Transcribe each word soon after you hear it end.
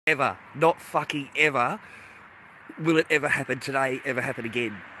ever, not fucking ever, will it ever happen today, ever happen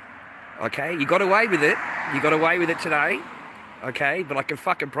again. Okay? You got away with it. You got away with it today. Okay? But I can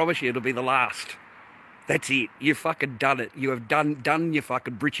fucking promise you it'll be the last. That's it. You've fucking done it. You have done your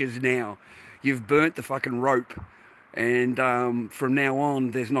fucking britches now. You've burnt the fucking rope. And from now on,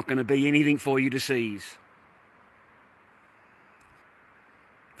 there's not going to be anything for you to seize.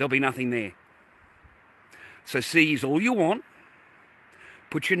 There'll be nothing there. So seize all you want.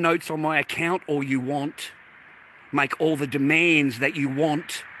 Put your notes on my account all you want. Make all the demands that you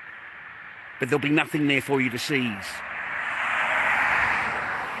want. But there'll be nothing there for you to seize.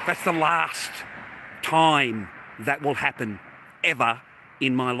 That's the last time that will happen ever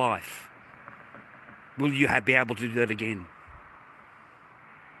in my life. Will you be able to do that again?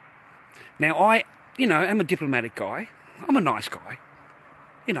 Now I, am a diplomatic guy. I'm a nice guy.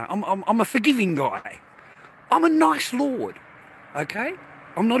 I'm a forgiving guy. I'm a nice lord. Okay?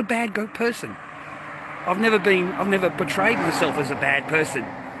 I'm not a bad person. I've never portrayed myself as a bad person.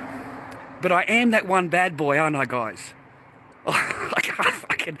 But I am that one bad boy, aren't I, guys?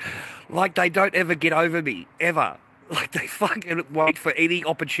 Like they don't ever get over me, ever. Like they fucking wait for any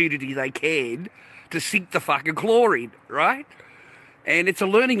opportunity they can to sink the fucking claw in, right? And it's a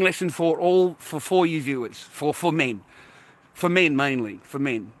learning lesson for you viewers, for men. For men mainly, for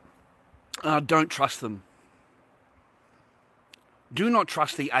men. Don't trust them. Do not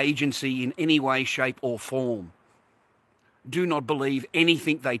trust the agency in any way, shape or form. Do not believe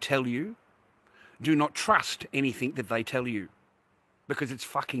anything they tell you. Do not trust anything that they tell you. Because it's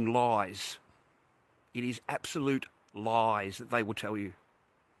fucking lies. It is absolute lies that they will tell you.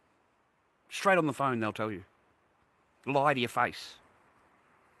 Straight on the phone they'll tell you. Lie to your face.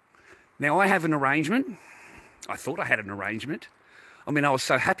 Now I have an arrangement. I thought I had an arrangement. I mean, I was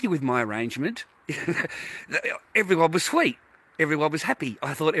so happy with my arrangement. Everyone was sweet. Everyone was happy.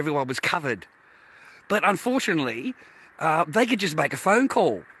 I thought everyone was covered. But unfortunately, they could just make a phone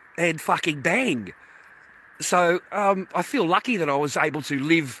call and fucking bang. So I feel lucky that I was able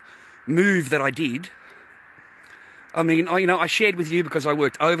to move that I did. I mean, I shared with you because I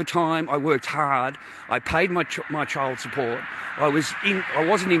worked overtime. I worked hard. I paid my child support. I was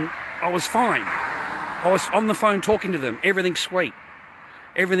fine. I was on the phone talking to them. Everything's sweet.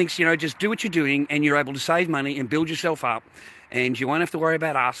 Everything's, just do what you're doing and you're able to save money and build yourself up and you won't have to worry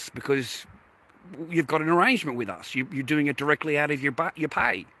about us because you've got an arrangement with us. You're doing it directly out of your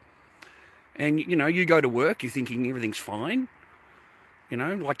pay. And, you go to work, you're thinking everything's fine.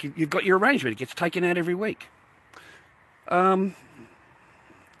 Like you've got your arrangement. It gets taken out every week. I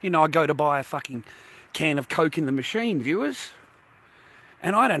go to buy a fucking can of Coke in the machine, viewers,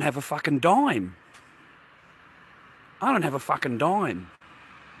 and I don't have a fucking dime. I don't have a fucking dime.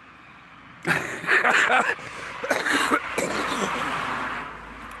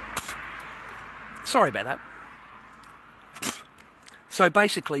 Sorry about that. So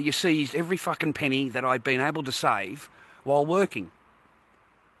basically you seized every fucking penny that I'd been able to save while working.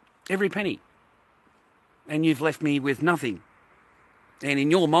 Every penny. And you've left me with nothing. And in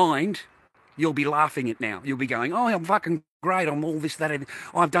your mind, you'll be laughing at now. You'll be going, oh, I'm fucking great. I'm all this, that, and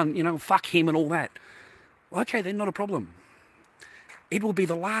I've done, fuck him and all that. Okay, then not a problem. It will be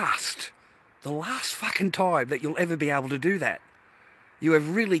the last fucking time that you'll ever be able to do that. You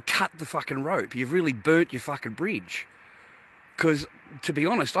have really cut the fucking rope. You've really burnt your fucking bridge. Because, to be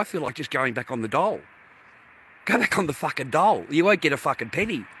honest, I feel like just going back on the dole. Go back on the fucking dole. You won't get a fucking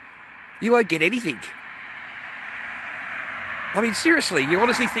penny. You won't get anything. I mean, seriously, you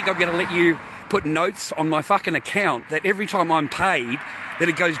honestly think I'm going to let you put notes on my fucking account that every time I'm paid, that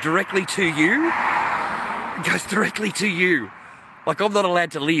it goes directly to you? It goes directly to you. Like I'm not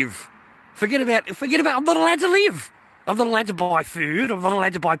allowed to live. Forget about, I'm not allowed to live. I'm not allowed to buy food. I'm not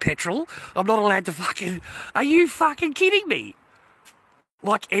allowed to buy petrol. I'm not allowed to fucking... Are you fucking kidding me?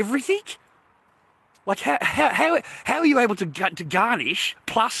 Like everything? Like how are you able to garnish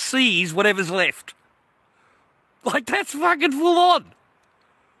plus seize whatever's left? Like that's fucking full on.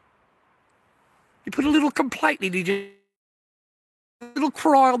 You put a little complaint in, a little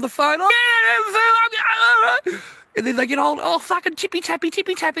cry on the phone. And then they get old, oh fucking tippy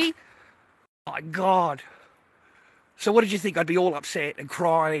tappy. My God. So what did you think? I'd be all upset and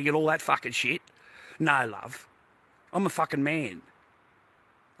crying and all that fucking shit? No, love. I'm a fucking man.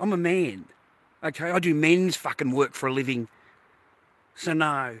 I'm a man. Okay, I do men's fucking work for a living. So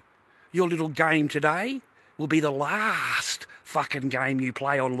no, your little game today will be the last fucking game you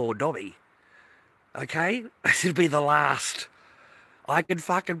play on Lord Dobby. Okay? This will be the last. I can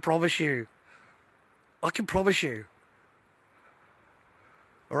fucking promise you. I can promise you.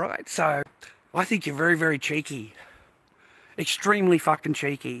 All right? So I think you're very, very cheeky. Extremely fucking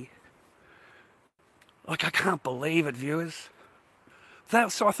cheeky. Like, I can't believe it, viewers.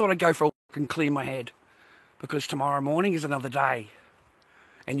 So I thought I'd go for a walk and clear my head, because tomorrow morning is another day.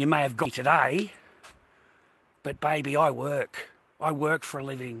 And you may have got me today, but baby, I work. I work for a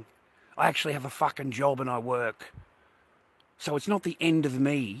living. I actually have a fucking job and I work. So it's not the end of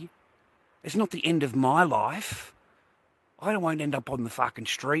me. It's not the end of my life. I won't end up on the fucking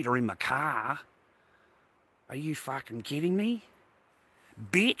street or in my car. Are you fucking kidding me?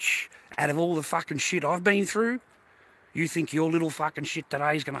 Bitch, out of all the fucking shit I've been through, you think your little fucking shit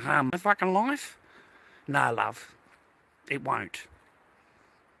today is going to harm my fucking life? No, love. It won't.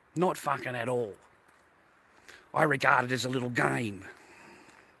 Not fucking at all. I regard it as a little game.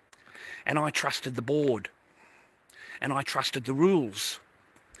 And I trusted the board. And I trusted the rules.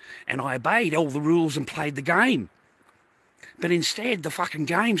 And I obeyed all the rules and played the game. But instead, the fucking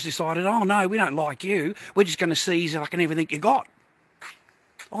game's decided, oh no, we don't like you. We're just going to seize fucking everything you got.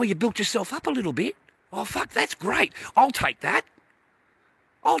 Oh, you built yourself up a little bit. Oh, fuck, that's great. I'll take that.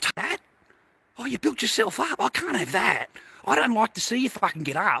 I'll take that. Oh, you built yourself up. I can't have that. I don't like to see you fucking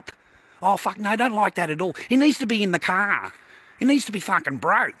get up. Oh, fuck, no, I don't like that at all. He needs to be in the car. He needs to be fucking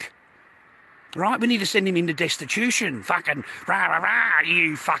broke. Right? We need to send him into destitution. Fucking, rah, rah, rah,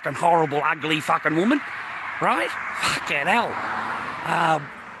 you fucking horrible, ugly fucking woman. Right? Fucking hell.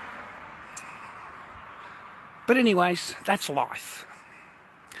 But anyways, that's life.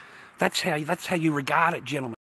 That's how you regard it, gentlemen.